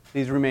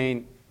Please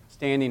remain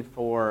standing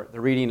for the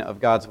reading of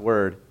God's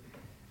Word.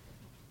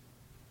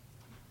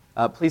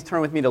 Please turn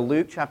with me to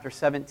Luke chapter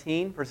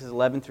 17, verses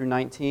 11 through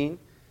 19.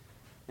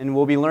 And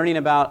we'll be learning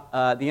about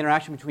the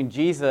interaction between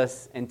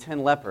Jesus and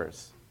 10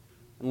 lepers.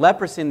 And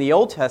leprosy in the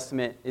Old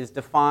Testament is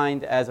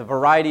defined as a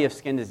variety of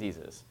skin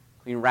diseases,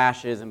 including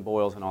rashes and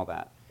boils and all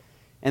that.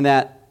 And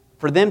that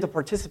for them to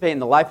participate in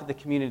the life of the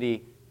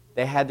community,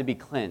 they had to be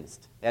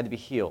cleansed. They had to be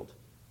healed.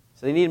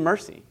 So they needed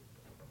mercy.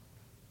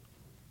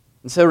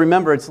 And so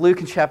remember, it's Luke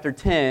in chapter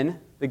 10,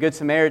 the Good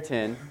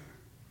Samaritan,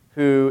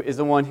 who is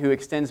the one who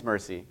extends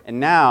mercy. And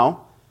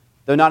now,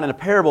 though not in a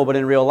parable, but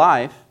in real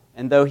life,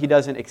 and though he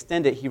doesn't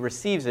extend it, he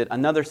receives it,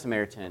 another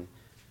Samaritan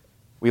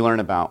we learn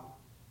about.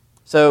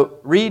 So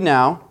read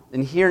now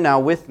and hear now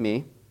with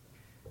me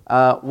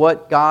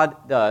what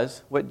God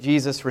does, what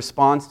Jesus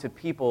responds to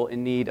people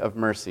in need of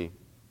mercy.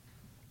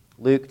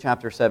 Luke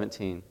chapter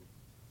 17.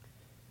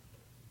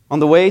 On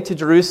the way to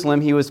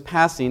Jerusalem, he was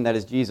passing, that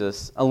is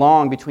Jesus,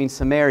 along between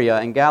Samaria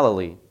and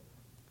Galilee.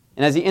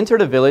 And as he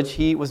entered a village,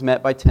 he was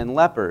met by 10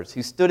 lepers,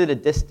 who stood at a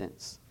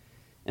distance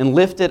and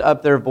lifted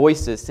up their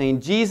voices,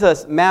 saying,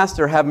 "Jesus,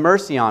 Master, have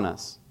mercy on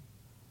us."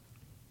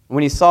 And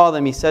when he saw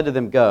them, he said to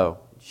them, "Go,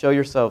 show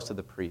yourselves to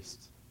the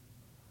priests."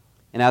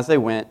 And as they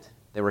went,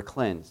 they were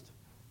cleansed.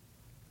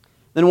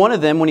 Then one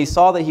of them, when he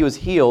saw that he was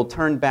healed,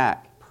 turned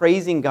back,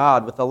 praising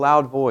God with a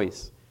loud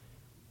voice.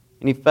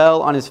 And he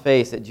fell on his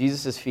face at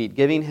Jesus' feet,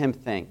 giving him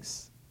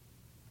thanks.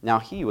 Now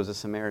he was a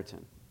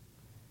Samaritan.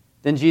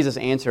 Then Jesus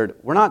answered,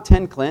 "Were not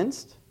 10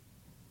 cleansed?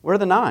 Where are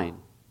the 9?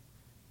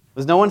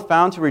 Was no one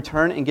found to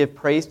return and give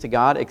praise to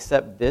God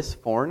except this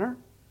foreigner?"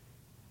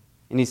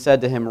 And he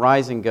said to him,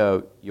 "Rise and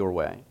go your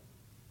way.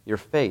 Your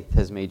faith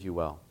has made you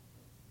well."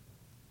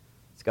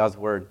 It's God's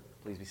word.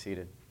 Please be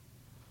seated.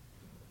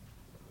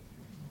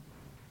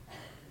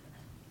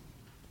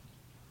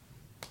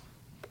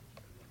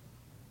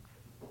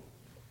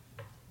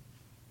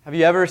 Have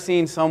you ever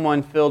seen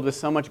someone filled with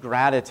so much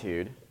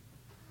gratitude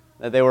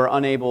that they were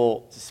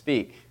unable to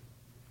speak?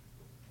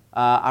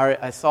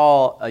 I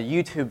saw a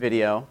YouTube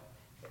video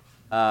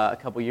a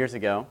couple years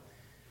ago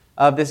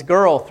of this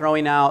girl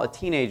throwing out, a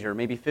teenager,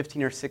 maybe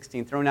 15 or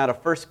 16, throwing out a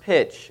first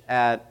pitch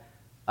at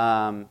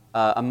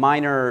a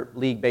minor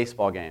league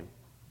baseball game.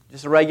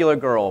 Just a regular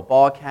girl,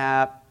 ball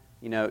cap,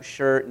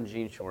 shirt and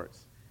jean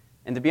shorts.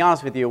 And to be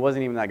honest with you, it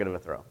wasn't even that good of a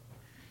throw.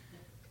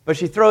 But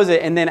she throws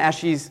it, and then as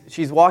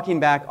she's walking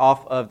back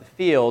off of the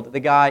field, the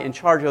guy in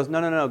charge goes,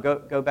 no,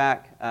 go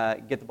back,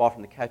 get the ball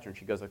from the catcher. And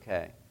she goes,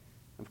 okay.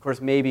 And of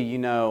course, maybe you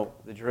know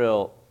the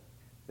drill.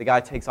 The guy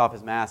takes off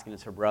his mask, and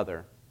it's her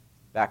brother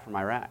back from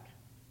Iraq.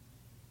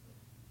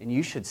 And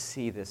you should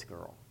see this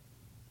girl.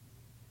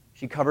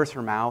 She covers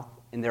her mouth,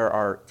 and there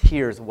are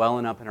tears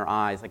welling up in her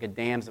eyes like a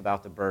dam's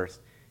about to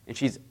burst. And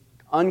she's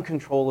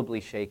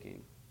uncontrollably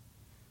shaking.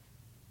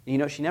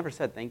 And she never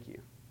said thank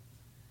you.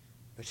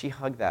 But she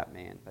hugged that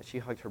man, but she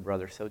hugged her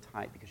brother so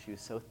tight because she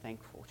was so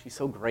thankful. She's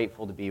so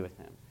grateful to be with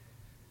him.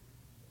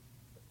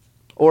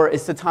 Or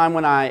it's the time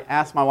when I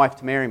asked my wife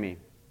to marry me.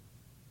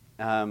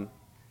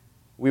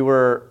 We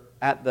were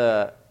at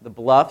the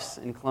Bluffs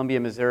in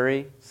Columbia,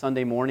 Missouri,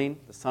 Sunday morning.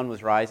 The sun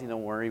was rising,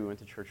 don't worry, we went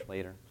to church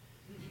later.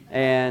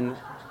 And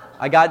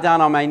I got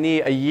down on my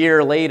knee a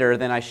year later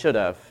than I should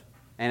have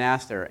and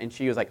asked her. And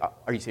she was like,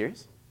 "Are you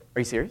serious? Are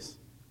you serious?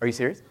 Are you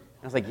serious?" And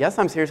I was like, "Yes,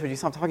 I'm serious. Would you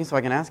stop talking so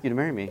I can ask you to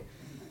marry me?"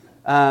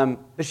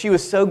 But she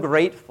was so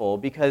grateful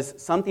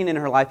because something in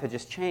her life had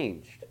just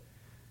changed.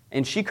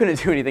 And she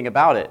couldn't do anything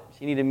about it.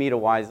 She needed me to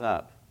wise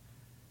up.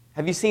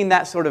 Have you seen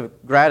that sort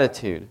of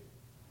gratitude?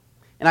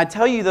 And I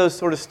tell you those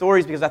sort of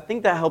stories because I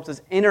think that helps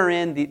us enter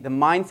in the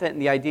mindset and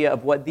the idea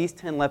of what these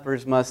 10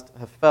 lepers must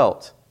have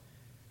felt.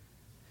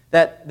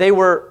 That they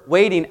were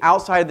waiting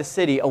outside of the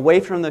city,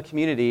 away from the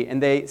community,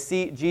 and they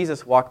see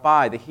Jesus walk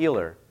by, the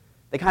healer.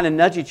 They kind of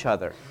nudge each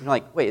other. And they're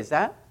like, "Wait, is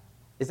that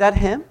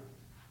him?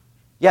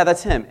 Yeah,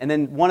 that's him." And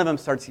then one of them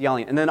starts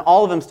yelling. And then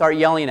all of them start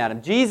yelling at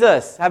him,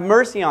 "Jesus, have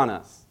mercy on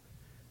us."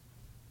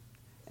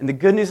 And the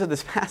good news of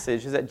this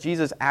passage is that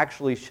Jesus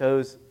actually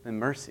shows them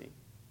mercy.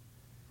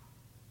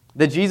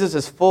 That Jesus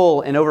is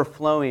full and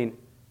overflowing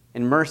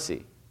in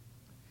mercy.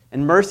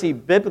 And mercy,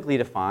 biblically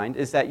defined,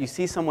 is that you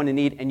see someone in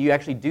need and you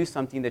actually do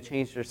something to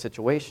change their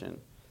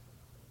situation.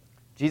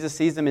 Jesus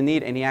sees them in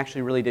need and he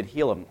actually really did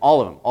heal them,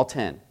 all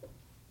 10.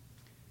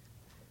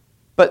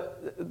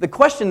 But the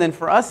question then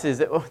for us is,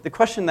 the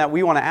question that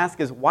we want to ask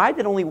is, why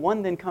did only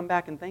one then come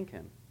back and thank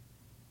him?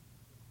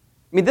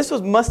 I mean, this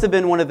must have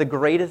been one of the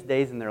greatest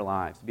days in their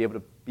lives, to be able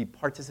to be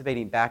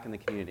participating back in the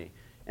community.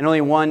 And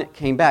only one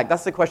came back.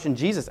 That's the question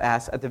Jesus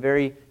asked at the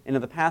very end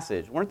of the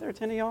passage. Weren't there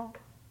 10 of y'all?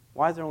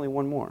 Why is there only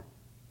one more?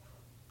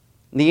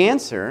 And the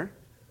answer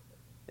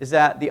is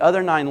that the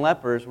other 9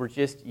 lepers were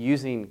just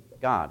using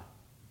God.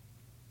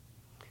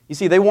 You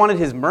see, they wanted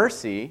his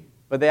mercy,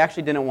 but they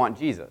actually didn't want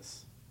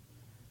Jesus.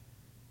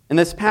 And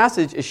this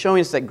passage is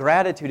showing us that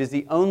gratitude is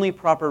the only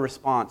proper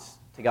response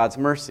to God's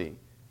mercy.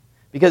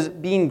 Because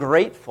being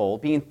grateful,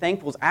 being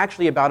thankful is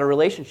actually about a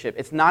relationship.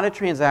 It's not a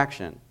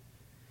transaction.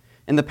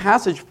 And the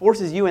passage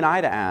forces you and I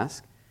to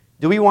ask,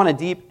 Do we want a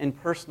deep and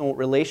personal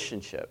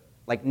relationship,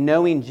 like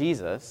knowing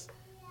Jesus,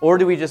 or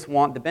do we just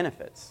want the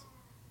benefits?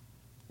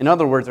 In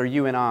other words, are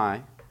you and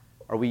I,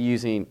 are we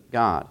using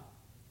God?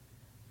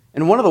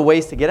 And one of the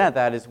ways to get at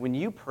that is when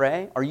you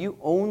pray, are you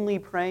only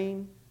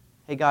praying,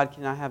 hey, God,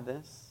 can I have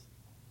this?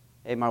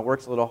 Hey, my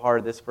work's a little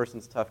hard. This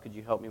person's tough. Could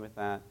you help me with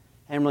that?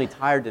 Hey, I'm really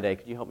tired today.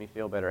 Could you help me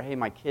feel better? Hey,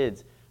 my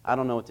kids, I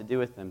don't know what to do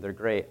with them. They're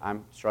great.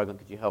 I'm struggling.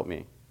 Could you help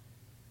me?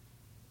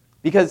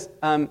 Because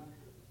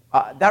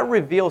that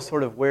reveals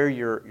sort of where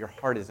your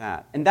heart is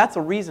at. And that's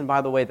a reason,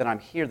 by the way, that I'm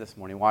here this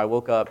morning, why I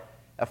woke up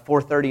at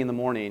 4:30 in the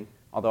morning,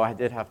 although I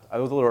was a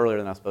little earlier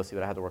than I was supposed to,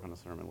 but I had to work on the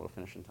sermon, little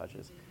finishing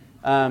touches.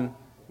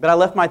 But I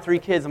left my 3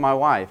 kids and my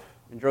wife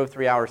and drove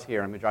 3 hours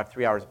here. I'm going to drive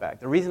 3 hours back.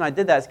 The reason I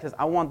did that is because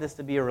I want this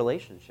to be a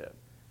relationship.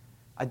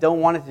 I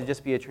don't want it to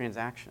just be a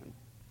transaction.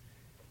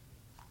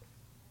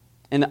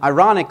 And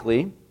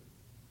ironically,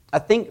 I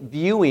think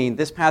viewing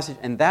this passage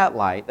in that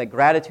light, that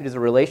gratitude is a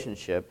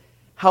relationship,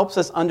 helps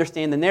us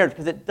understand the narrative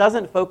because it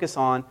doesn't focus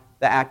on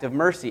the act of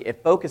mercy.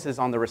 It focuses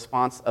on the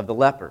response of the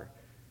leper.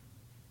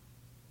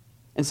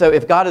 And so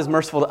if God is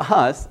merciful to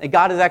us, and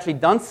God has actually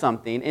done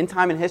something in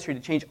time and history to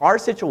change our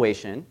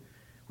situation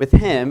with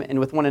Him and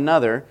with one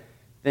another,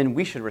 then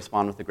we should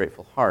respond with a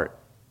grateful heart.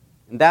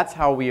 And that's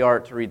how we are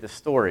to read the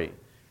story,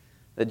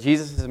 that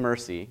Jesus'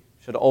 mercy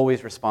should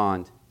always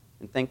respond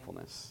in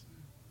thankfulness.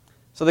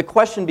 So the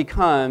question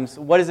becomes,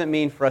 what does it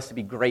mean for us to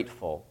be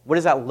grateful? What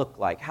does that look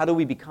like? How do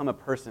we become a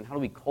person? How do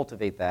we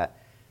cultivate that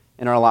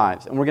in our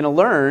lives? And we're going to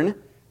learn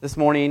this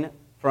morning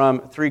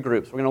from 3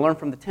 groups. We're going to learn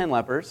from the 10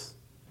 lepers.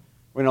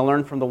 We're going to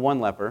learn from the 1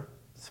 leper,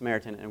 the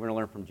Samaritan, and we're going to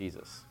learn from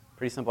Jesus.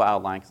 Pretty simple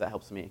outline because that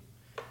helps me.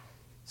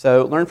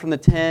 So learn from the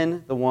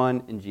 10, the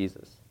 1, and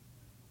Jesus.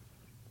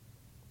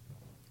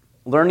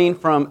 Learning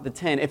from the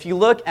 10. If you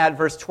look at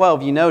verse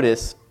 12, you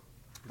notice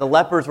the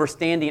lepers were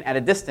standing at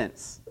a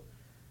distance.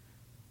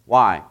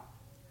 Why?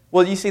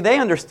 Well, you see, they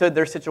understood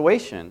their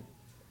situation,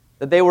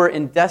 that they were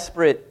in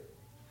desperate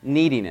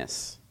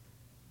neediness.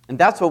 And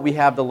that's what we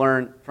have to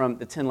learn from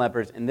the 10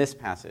 lepers in this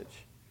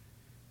passage.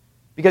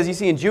 Because you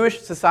see, in Jewish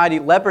society,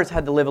 lepers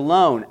had to live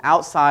alone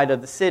outside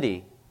of the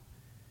city,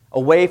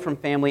 away from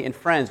family and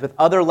friends, with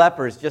other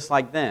lepers just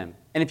like them.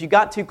 And if you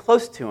got too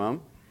close to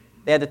them,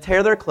 they had to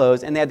tear their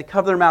clothes and they had to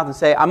cover their mouth and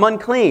say, I'm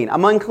unclean,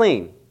 I'm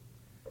unclean,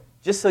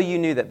 just so you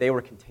knew that they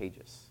were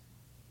contagious.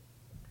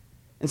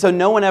 And so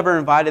no one ever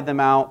invited them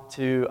out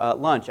to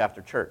lunch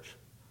after church.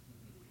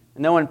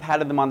 And no one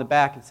patted them on the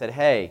back and said,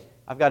 hey,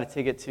 I've got a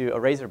ticket to a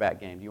Razorback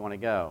game. Do you want to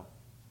go?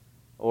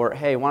 Or,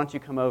 hey, why don't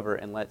you come over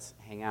and let's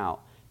hang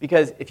out?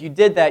 Because if you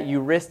did that, you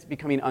risked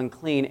becoming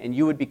unclean and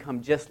you would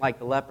become just like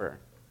the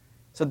leper.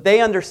 So they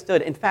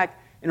understood. In fact,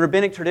 in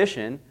rabbinic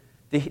tradition,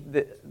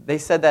 they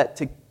said that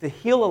to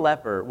heal a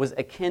leper was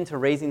akin to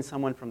raising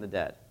someone from the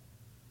dead.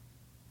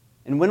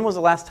 And when was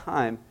the last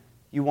time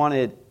you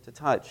wanted to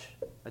touch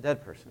a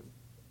dead person?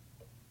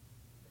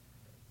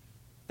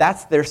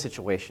 That's their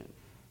situation.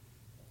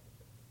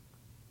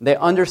 They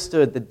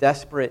understood the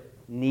desperate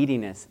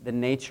neediness, the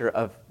nature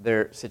of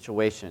their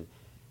situation.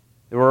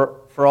 They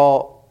were, for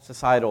all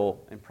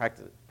societal and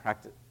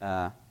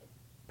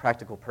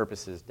practical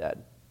purposes,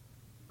 dead.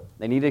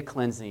 They needed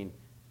cleansing,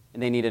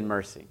 and they needed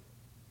mercy.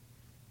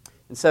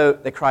 And so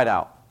they cried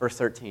out, verse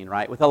 13,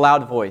 right? With a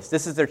loud voice.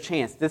 This is their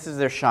chance. This is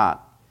their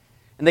shot.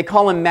 And they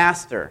call him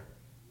Master.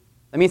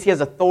 That means he has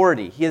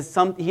authority. He has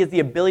the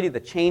ability to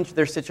change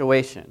their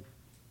situation.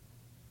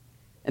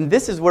 And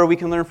this is where we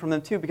can learn from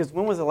them too, because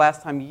when was the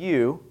last time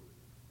you,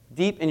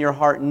 deep in your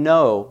heart,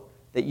 know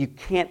that you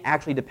can't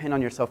actually depend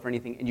on yourself for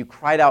anything, and you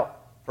cried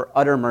out for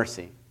utter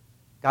mercy?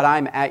 God,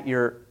 I'm at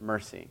your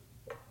mercy.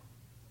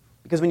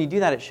 Because when you do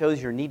that, it shows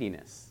your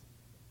neediness.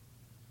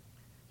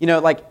 You know,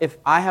 like if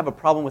I have a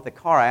problem with a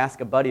car, I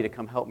ask a buddy to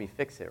come help me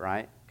fix it,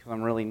 right? Because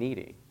I'm really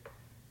needy.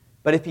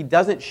 But if he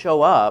doesn't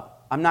show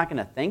up, I'm not going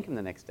to thank him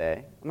the next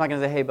day. I'm not going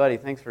to say, hey, buddy,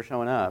 thanks for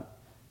showing up.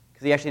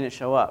 Because he actually didn't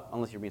show up,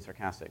 unless you're being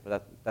sarcastic.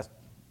 But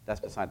that's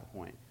beside the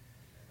point.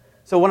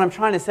 So what I'm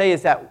trying to say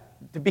is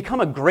that to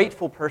become a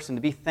grateful person,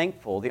 to be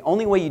thankful, the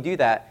only way you do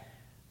that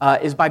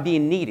is by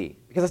being needy.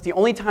 Because that's the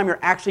only time you're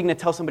actually going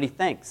to tell somebody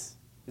thanks,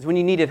 is when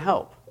you needed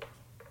help.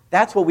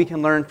 That's what we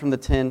can learn from the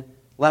 10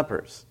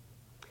 lepers.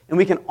 And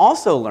we can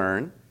also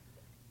learn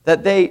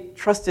that they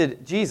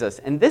trusted Jesus.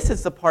 And this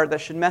is the part that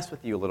should mess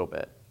with you a little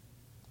bit.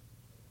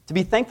 To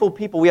be thankful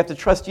people, we have to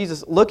trust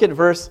Jesus. Look at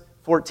verse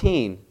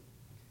 14.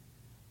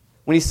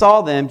 When he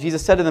saw them,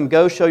 Jesus said to them,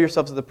 go show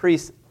yourselves to the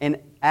priests. And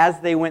as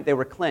they went, they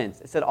were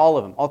cleansed. It said all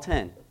of them, all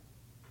 10.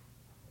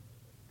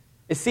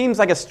 It seems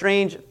like a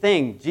strange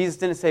thing. Jesus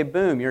didn't say,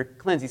 boom, you're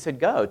cleansed. He said,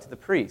 go to the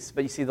priests.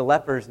 But you see, the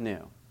lepers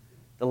knew.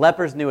 The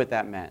lepers knew what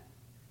that meant.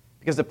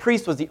 Because the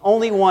priest was the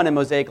only one in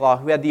Mosaic law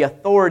who had the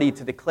authority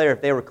to declare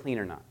if they were clean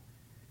or not.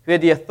 Who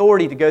had the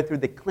authority to go through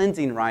the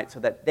cleansing rite so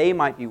that they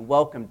might be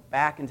welcomed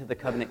back into the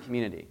covenant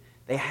community.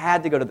 They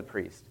had to go to the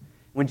priest.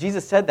 When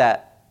Jesus said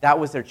that, that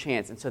was their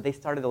chance. And so they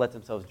started to let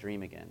themselves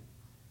dream again.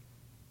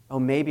 Oh,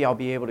 maybe I'll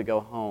be able to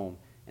go home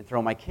and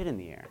throw my kid in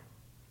the air.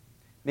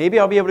 Maybe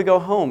I'll be able to go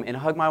home and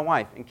hug my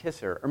wife and kiss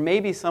her. Or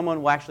maybe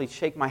someone will actually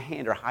shake my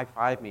hand or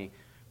high-five me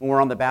when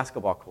we're on the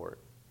basketball court.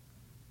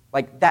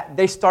 Like that,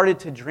 they started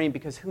to dream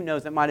because who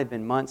knows, it might have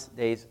been months,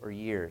 days, or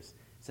years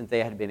since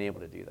they had been able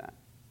to do that.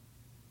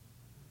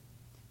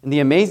 And the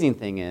amazing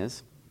thing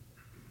is,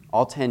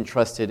 all 10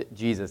 trusted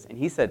Jesus. And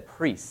he said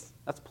priests.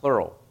 That's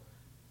plural.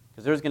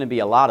 Because there's going to be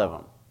a lot of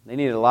them. They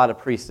needed a lot of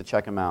priests to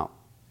check them out.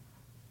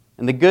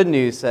 And the good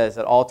news says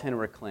that all 10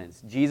 were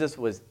cleansed. Jesus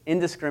was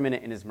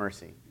indiscriminate in his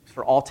mercy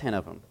for all 10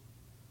 of them.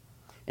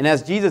 And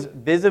as Jesus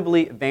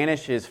visibly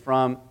vanishes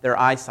from their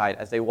eyesight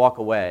as they walk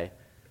away,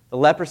 the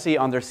leprosy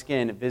on their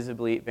skin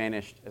visibly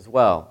vanished as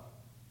well.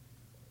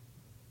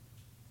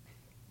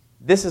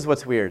 This is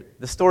what's weird.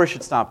 The story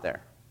should stop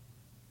there.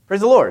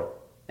 Praise the Lord.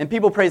 And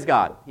people praise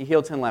God. He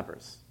healed 10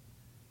 lepers.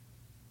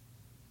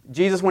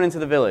 Jesus went into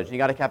the village. He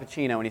got a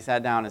cappuccino and he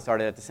sat down and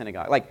started at the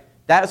synagogue. Like,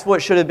 that's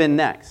what should have been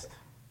next.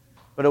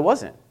 But it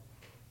wasn't.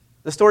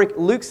 The story,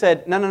 Luke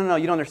said, no,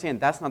 you don't understand.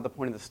 That's not the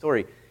point of the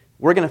story.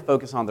 We're going to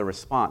focus on the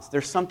response.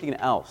 There's something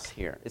else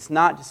here. It's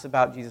not just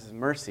about Jesus'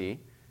 mercy.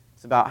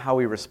 It's about how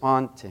we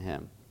respond to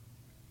him.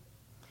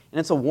 And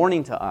it's a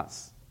warning to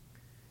us.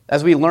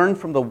 As we learn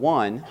from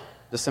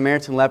the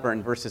Samaritan leper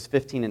in verses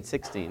 15 and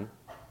 16,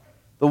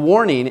 the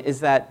warning is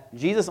that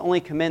Jesus only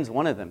commends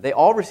one of them. They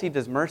all received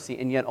his mercy,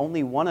 and yet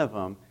only one of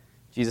them,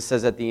 Jesus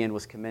says at the end,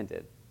 was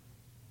commended.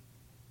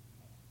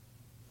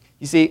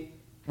 You see,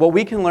 what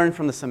we can learn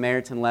from the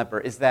Samaritan leper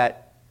is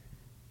that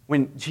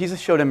when Jesus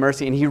showed him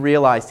mercy and he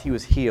realized he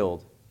was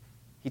healed,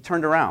 he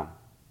turned around,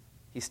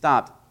 he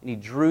stopped, and he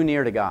drew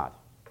near to God.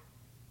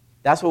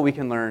 That's what we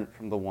can learn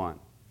from the one.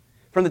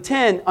 From the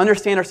 10,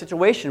 understand our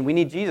situation. We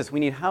need Jesus. We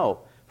need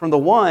help. From the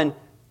one,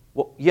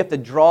 you have to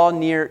draw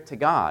near to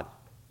God.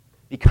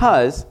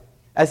 Because,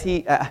 as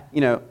he,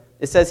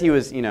 it says he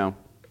was, in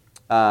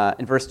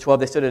verse 12,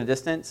 they stood at a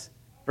distance.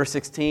 Verse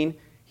 16,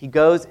 he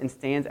goes and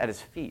stands at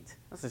his feet.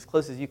 That's as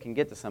close as you can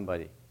get to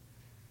somebody.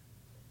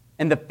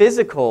 And the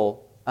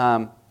physical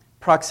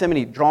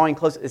proximity, drawing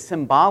close, is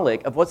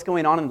symbolic of what's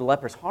going on in the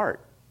leper's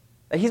heart.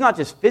 That he's not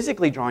just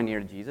physically drawing near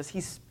to Jesus,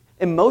 he's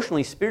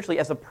emotionally, spiritually,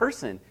 as a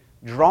person,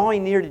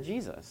 drawing near to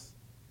Jesus.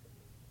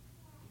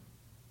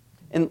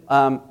 And,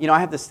 I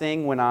have this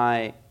thing when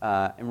I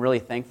am really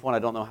thankful and I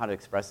don't know how to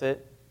express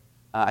it.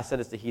 I said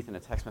this to Heath in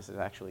a text message,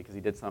 actually, because he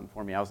did something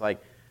for me. I was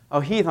like, oh,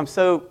 Heath, I'm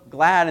so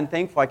glad and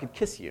thankful I could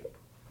kiss you.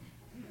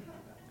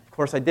 Of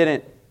course, I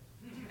didn't.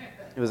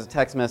 It was a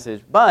text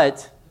message.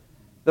 But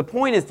the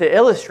point is to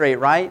illustrate,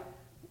 right?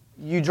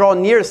 You draw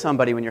near to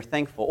somebody when you're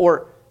thankful.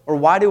 Or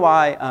why do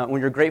I,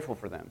 when you're grateful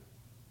for them?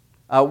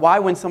 Why,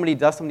 when somebody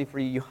does something for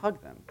you, you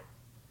hug them?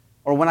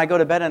 Or when I go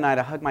to bed at night,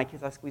 I hug my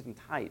kids, I squeeze them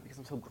tight because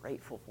I'm so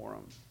grateful for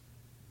them.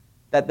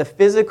 That the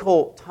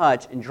physical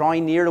touch and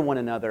drawing near to one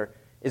another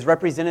is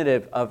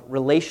representative of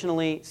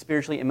relationally,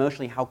 spiritually,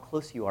 emotionally, how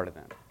close you are to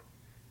them.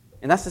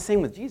 And that's the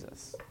same with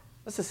Jesus.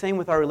 That's the same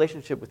with our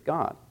relationship with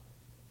God.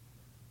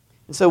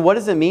 And so what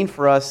does it mean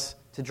for us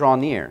to draw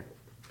near?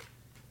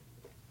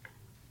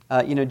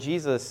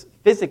 Jesus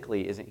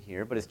physically isn't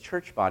here, but his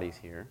church body's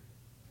here.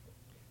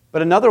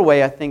 But another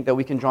way I think that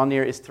we can draw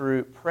near is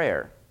through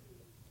prayer.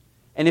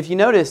 And if you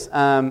notice,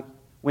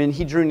 when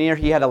he drew near,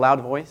 he had a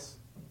loud voice.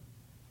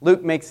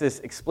 Luke makes this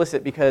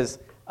explicit because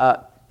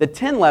the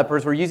 10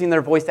 lepers were using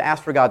their voice to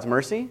ask for God's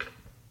mercy,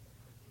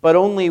 but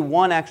only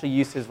one actually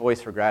used his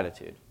voice for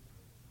gratitude.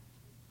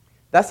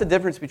 That's the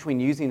difference between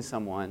using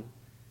someone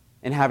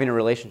and having a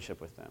relationship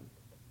with them.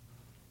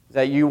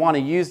 That you want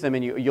to use them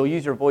and you'll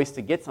use your voice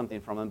to get something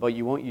from them, but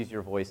you won't use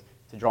your voice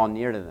to draw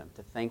near to them,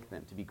 to thank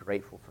them, to be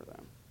grateful for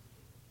them.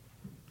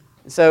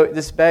 So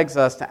this begs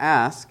us to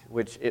ask,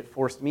 which it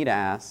forced me to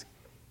ask,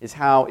 is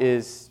how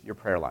is your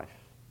prayer life?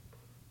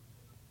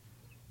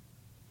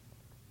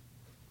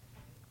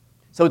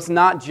 So it's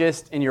not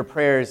just in your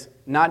prayers,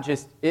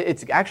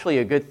 it's actually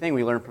a good thing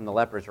we learned from the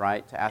lepers,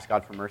 right? To ask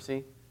God for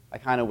mercy. I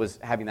kind of was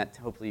having that,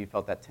 hopefully you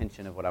felt that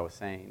tension of what I was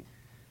saying.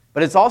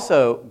 But it's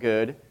also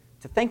good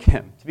to thank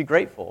him, to be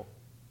grateful.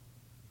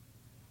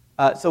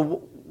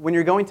 So when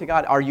you're going to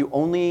God, are you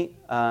only,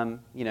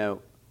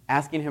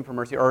 asking him for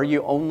mercy, or are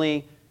you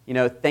only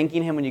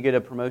thanking him when you get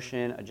a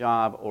promotion, a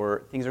job,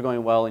 or things are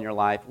going well in your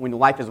life, when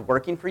life is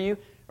working for you?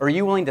 Or are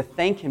you willing to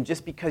thank him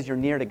just because you're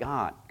near to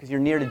God, because you're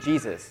near to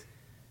Jesus,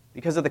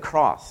 because of the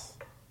cross?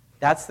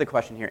 That's the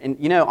question here. And,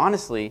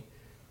 honestly,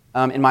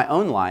 in my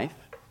own life,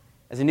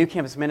 as a new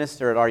campus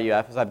minister at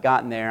RUF, as I've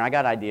gotten there, I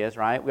got ideas,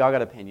 right? We all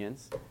got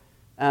opinions.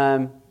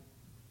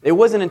 It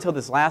wasn't until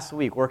this last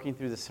week, working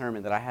through the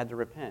sermon, that I had to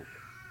repent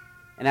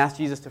and ask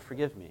Jesus to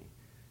forgive me,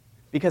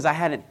 because I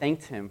hadn't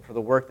thanked him for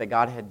the work that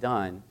God had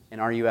done in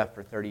RUF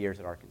for 30 years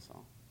at Arkansas,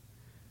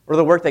 or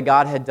the work that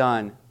God had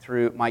done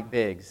through Mike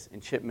Biggs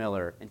and Chip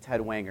Miller and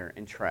Ted Wanger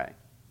and Trey.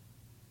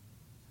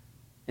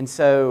 And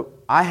so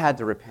I had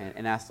to repent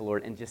and ask the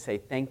Lord and just say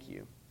thank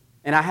you.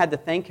 And I had to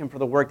thank him for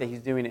the work that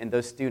he's doing in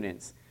those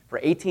students for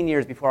 18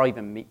 years before I'll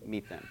even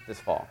meet them this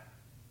fall.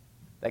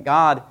 That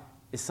God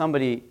is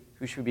somebody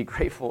who should be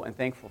grateful and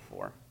thankful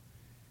for.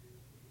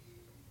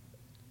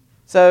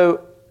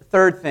 So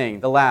third thing,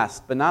 the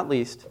last but not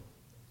least,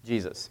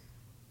 Jesus.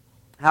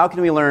 How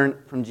can we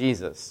learn from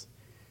Jesus?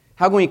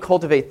 How can we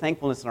cultivate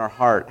thankfulness in our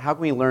heart? How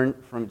can we learn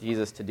from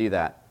Jesus to do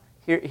that?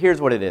 Here's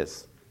what it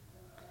is.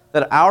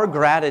 That our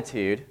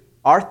gratitude,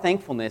 our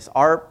thankfulness,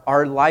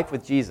 our life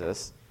with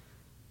Jesus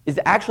is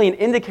actually an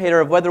indicator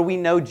of whether we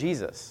know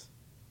Jesus.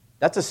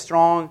 That's a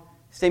strong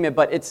statement,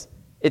 but it's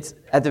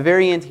at the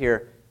very end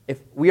here. If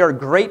we are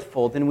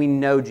grateful, then we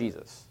know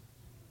Jesus.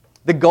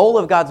 The goal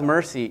of God's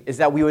mercy is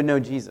that we would know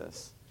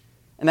Jesus.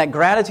 And that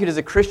gratitude as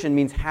a Christian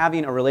means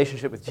having a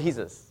relationship with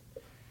Jesus.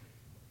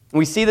 And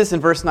we see this in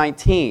verse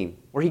 19,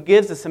 where he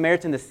gives the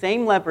Samaritan the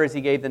same leper as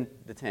he gave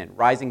the 10.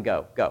 Rise and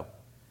go.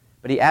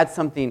 But he adds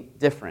something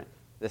different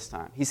this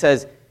time. He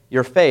says,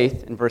 your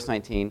faith, in verse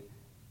 19,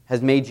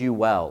 has made you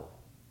well.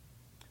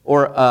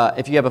 Or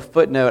if you have a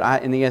footnote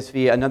in the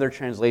ESV, another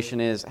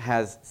translation is,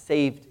 has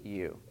saved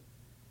you.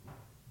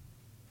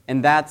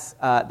 And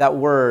that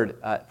word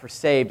for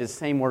saved is the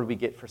same word we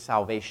get for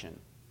salvation.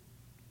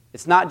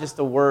 It's not just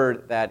a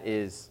word that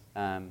is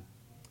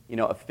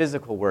a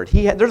physical word.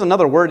 There's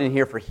another word in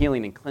here for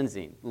healing and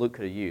cleansing Luke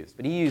could have used,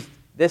 but he used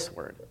this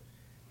word.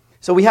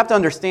 So we have to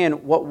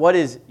understand what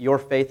is your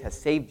faith has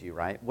saved you,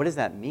 right? What does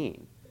that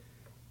mean?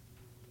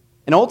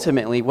 And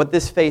ultimately, what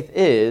this faith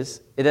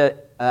is,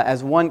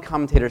 as one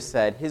commentator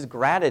said, his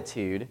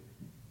gratitude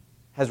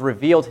has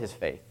revealed his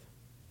faith.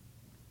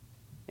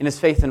 And his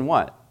faith in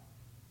what?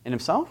 In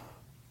himself?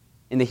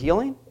 In the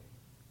healing?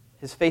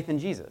 His faith in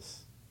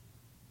Jesus.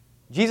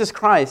 Jesus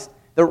Christ,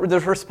 the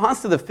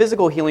response to the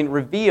physical healing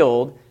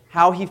revealed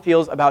how he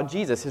feels about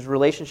Jesus, his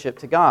relationship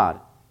to God.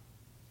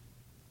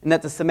 And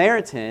that the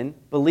Samaritan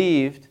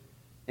believed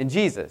in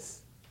Jesus.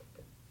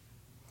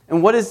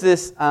 And what is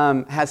this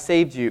has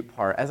saved you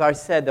part? As I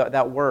said,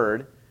 that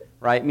word,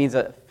 right, means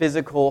a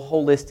physical,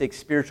 holistic,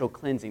 spiritual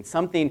cleansing.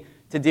 Something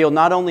to deal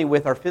not only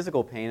with our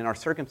physical pain and our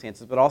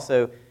circumstances, but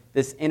also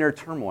this inner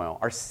turmoil,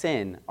 our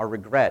sin, our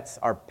regrets,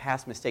 our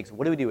past mistakes.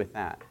 What do we do with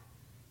that?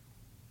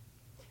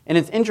 And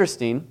it's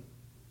interesting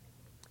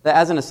that,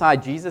 as an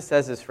aside, Jesus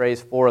says this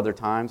phrase 4 other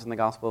times in the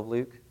Gospel of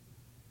Luke.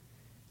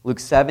 Luke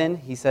 7,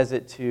 he says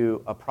it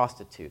to a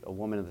prostitute, a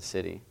woman of the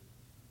city.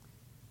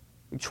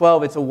 Luke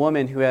 12, it's a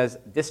woman who has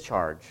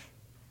discharge.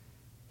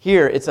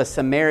 Here, it's a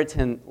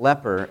Samaritan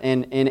leper.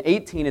 And in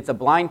 18, it's a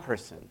blind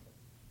person.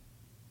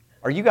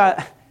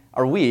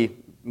 Are we,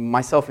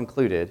 myself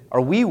included,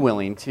 are we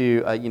willing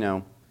to,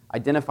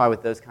 identify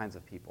with those kinds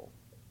of people?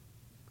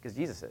 Because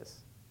Jesus is.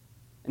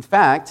 In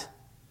fact,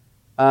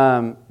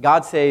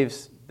 God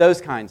saves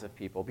those kinds of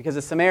people. Because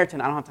the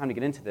Samaritan, I don't have time to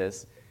get into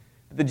this,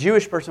 but the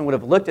Jewish person would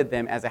have looked at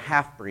them as a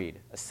half-breed,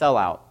 a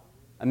sellout,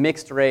 a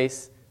mixed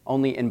race,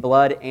 only in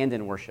blood and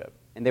in worship.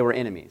 And they were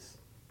enemies.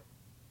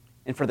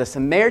 And for the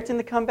Samaritan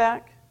to come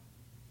back,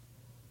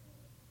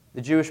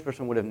 the Jewish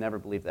person would have never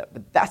believed that.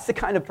 But that's the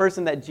kind of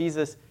person that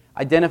Jesus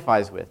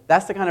identifies with.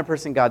 That's the kind of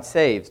person God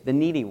saves, the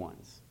needy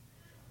ones.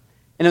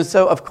 And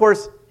so, of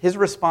course, his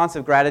response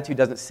of gratitude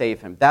doesn't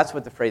save him. That's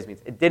what the phrase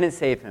means. It didn't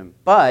save him.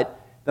 But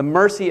the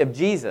mercy of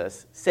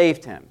Jesus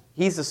saved him.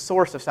 He's the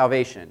source of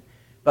salvation.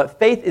 But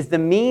faith is the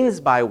means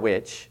by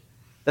which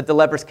that the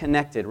leper's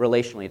connected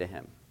relationally to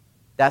him.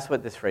 That's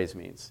what this phrase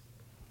means.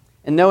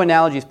 And no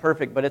analogy is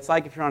perfect, but it's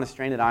like if you're on a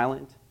stranded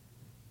island,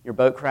 your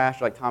boat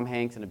crashed, like Tom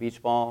Hanks in a beach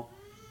ball,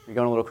 you're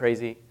going a little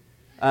crazy.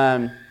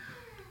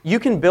 You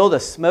can build a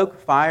smoke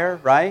fire,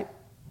 right?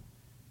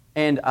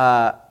 And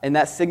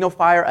that signal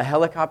fire, a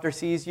helicopter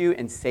sees you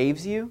and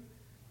saves you.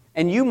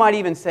 And you might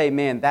even say,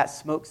 man, that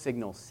smoke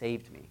signal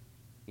saved me,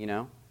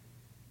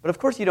 But of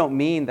course you don't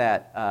mean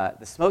that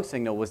the smoke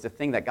signal was the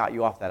thing that got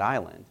you off that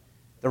island.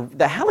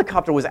 The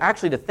helicopter was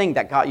actually the thing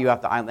that got you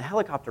off the island. The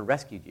helicopter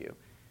rescued you.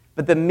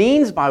 But the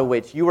means by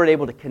which you were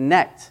able to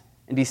connect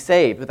and be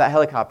saved with that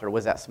helicopter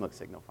was that smoke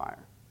signal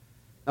fire.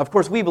 Now, of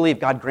course, we believe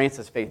God grants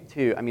us faith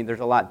too. I mean, there's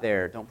a lot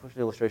there. Don't push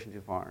the illustration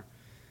too far.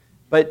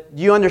 But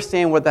do you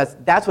understand what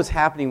that's what's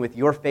happening with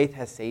your faith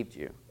has saved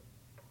you?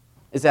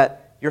 Is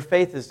that your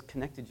faith has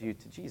connected you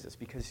to Jesus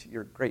because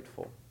you're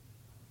grateful.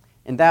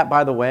 And that,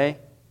 by the way,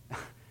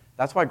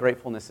 that's why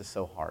gratefulness is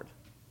so hard.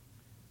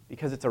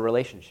 Because it's a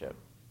relationship.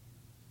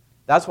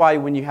 That's why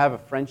when you have a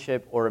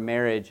friendship or a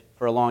marriage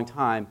for a long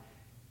time,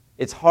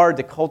 it's hard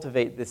to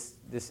cultivate this.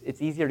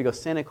 It's easier to go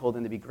cynical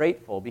than to be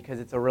grateful because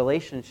it's a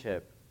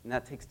relationship. And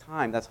that takes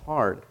time. That's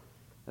hard.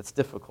 That's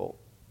difficult.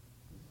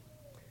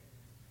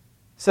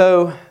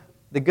 So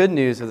the good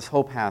news of this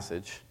whole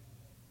passage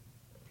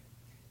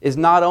is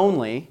not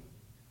only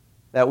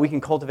that we can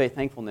cultivate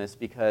thankfulness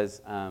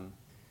because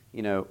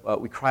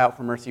we cry out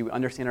for mercy, we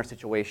understand our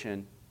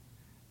situation,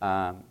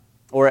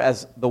 or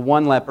as the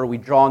one leper, we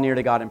draw near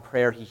to God in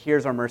prayer. He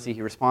hears our mercy.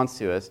 He responds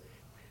to us.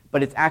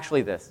 But it's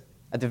actually this.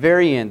 At the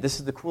very end, this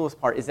is the coolest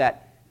part, is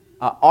that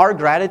our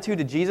gratitude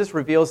to Jesus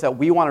reveals that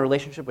we want a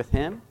relationship with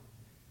him,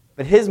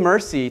 but his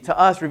mercy to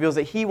us reveals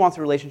that he wants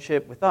a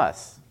relationship with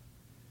us.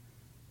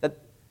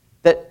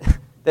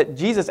 That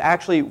Jesus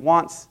actually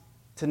wants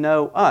to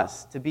know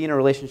us, to be in a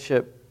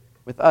relationship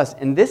with us.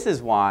 And this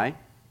is why,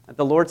 at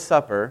the Lord's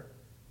Supper,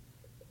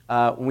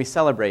 when we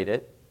celebrate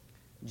it,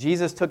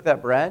 Jesus took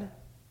that bread,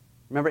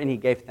 remember, and he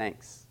gave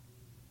thanks.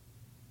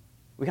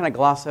 We kind of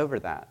gloss over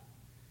that.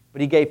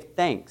 But he gave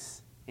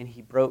thanks, and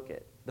he broke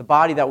it. The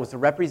body that was to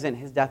represent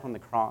his death on the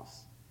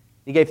cross.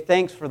 He gave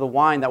thanks for the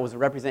wine that was to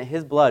represent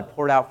his blood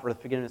poured out for the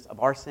forgiveness of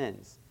our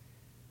sins.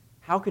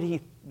 How could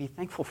he be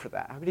thankful for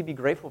that? How could he be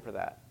grateful for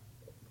that?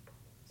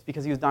 It's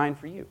because he was dying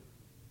for you.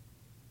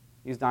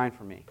 He was dying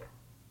for me.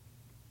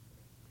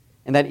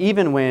 And that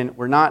even when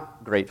we're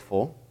not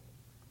grateful,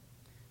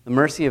 the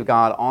mercy of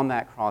God on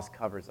that cross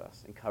covers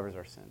us and covers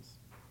our sins.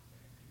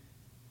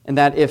 And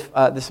that if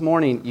this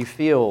morning you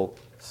feel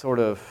sort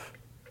of,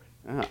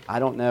 I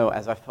don't know,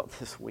 as I felt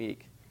this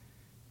week,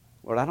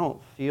 Lord, I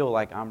don't feel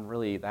like I'm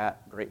really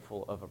that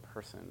grateful of a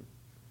person.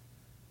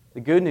 The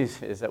good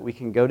news is that we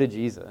can go to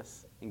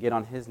Jesus and get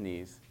on his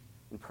knees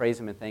and praise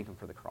him and thank him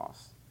for the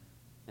cross.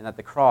 And that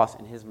the cross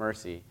and his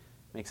mercy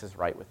makes us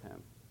right with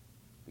him.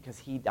 Because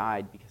he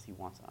died because he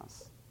wants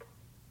us.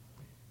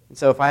 And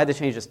so if I had to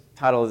change the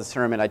title of the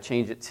sermon, I'd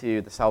change it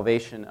to The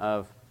Salvation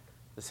of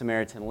the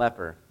Samaritan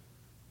Leper.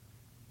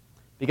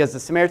 Because the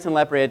Samaritan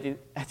leper at the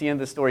end of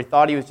the story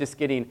thought he was just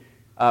getting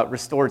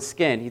restored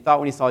skin. He thought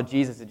when he saw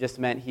Jesus, it just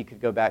meant he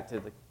could go back to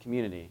the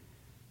community.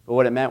 But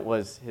what it meant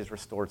was his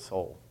restored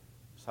soul,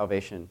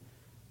 salvation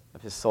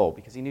of his soul,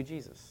 because he knew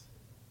Jesus.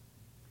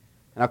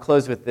 And I'll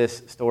close with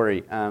this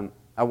story.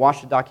 I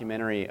watched a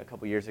documentary a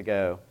couple years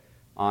ago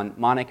on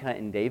Monica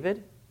and David.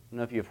 I don't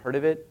know if you've heard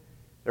of it.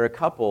 They're a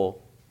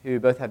couple who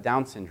both have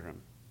Down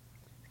syndrome.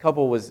 The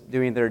couple was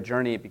doing their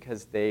journey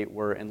because they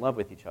were in love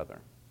with each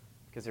other,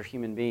 because they're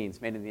human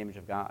beings made in the image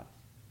of God.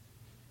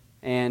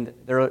 And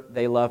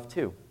they love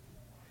too,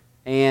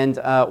 and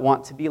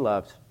want to be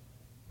loved.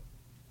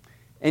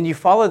 And you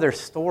follow their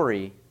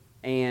story,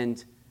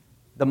 and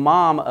the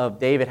mom of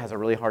David has a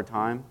really hard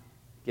time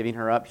giving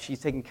her up. She's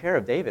taken care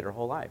of David her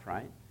whole life,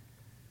 right?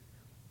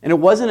 And it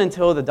wasn't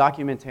until the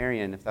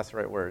documentarian, if that's the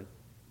right word,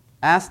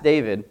 asked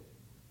David,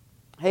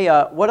 hey,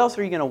 what else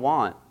are you going to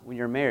want when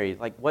you're married?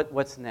 Like,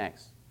 what's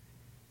next?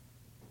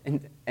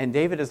 And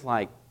David is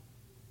like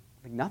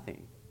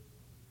nothing.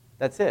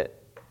 That's it.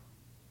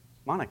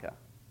 Monica.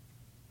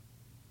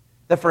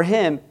 That for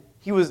him,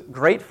 he was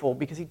grateful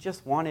because he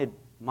just wanted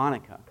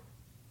Monica.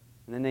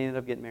 And then they ended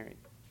up getting married.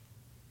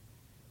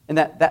 And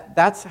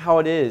that's how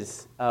it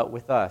is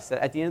with us.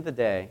 That at the end of the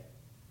day,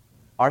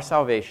 our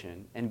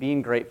salvation and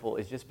being grateful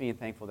is just being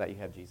thankful that you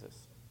have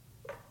Jesus.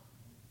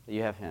 That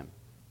you have him.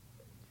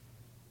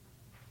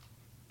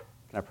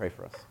 Can I pray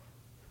for us?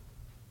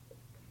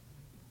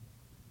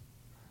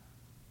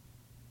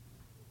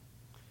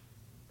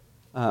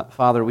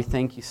 Father, we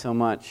thank you so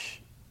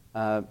much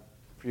for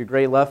your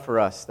great love for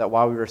us, that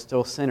while we were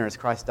still sinners,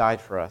 Christ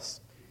died for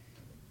us.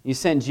 You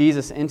sent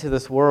Jesus into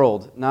this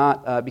world,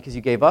 not because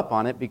you gave up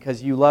on it,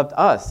 because you loved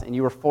us, and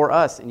you were for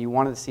us, and you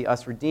wanted to see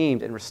us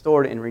redeemed and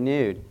restored and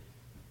renewed,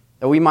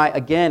 that we might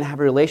again have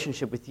a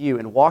relationship with you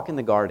and walk in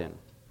the garden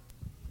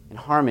in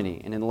harmony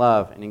and in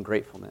love and in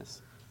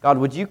gratefulness. God,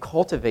 would you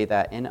cultivate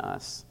that in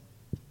us?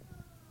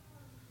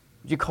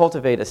 Would you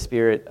cultivate a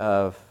spirit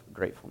of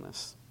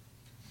gratefulness?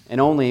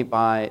 And only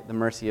by the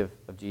mercy of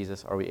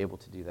Jesus are we able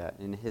to do that.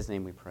 In his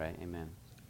name we pray. Amen.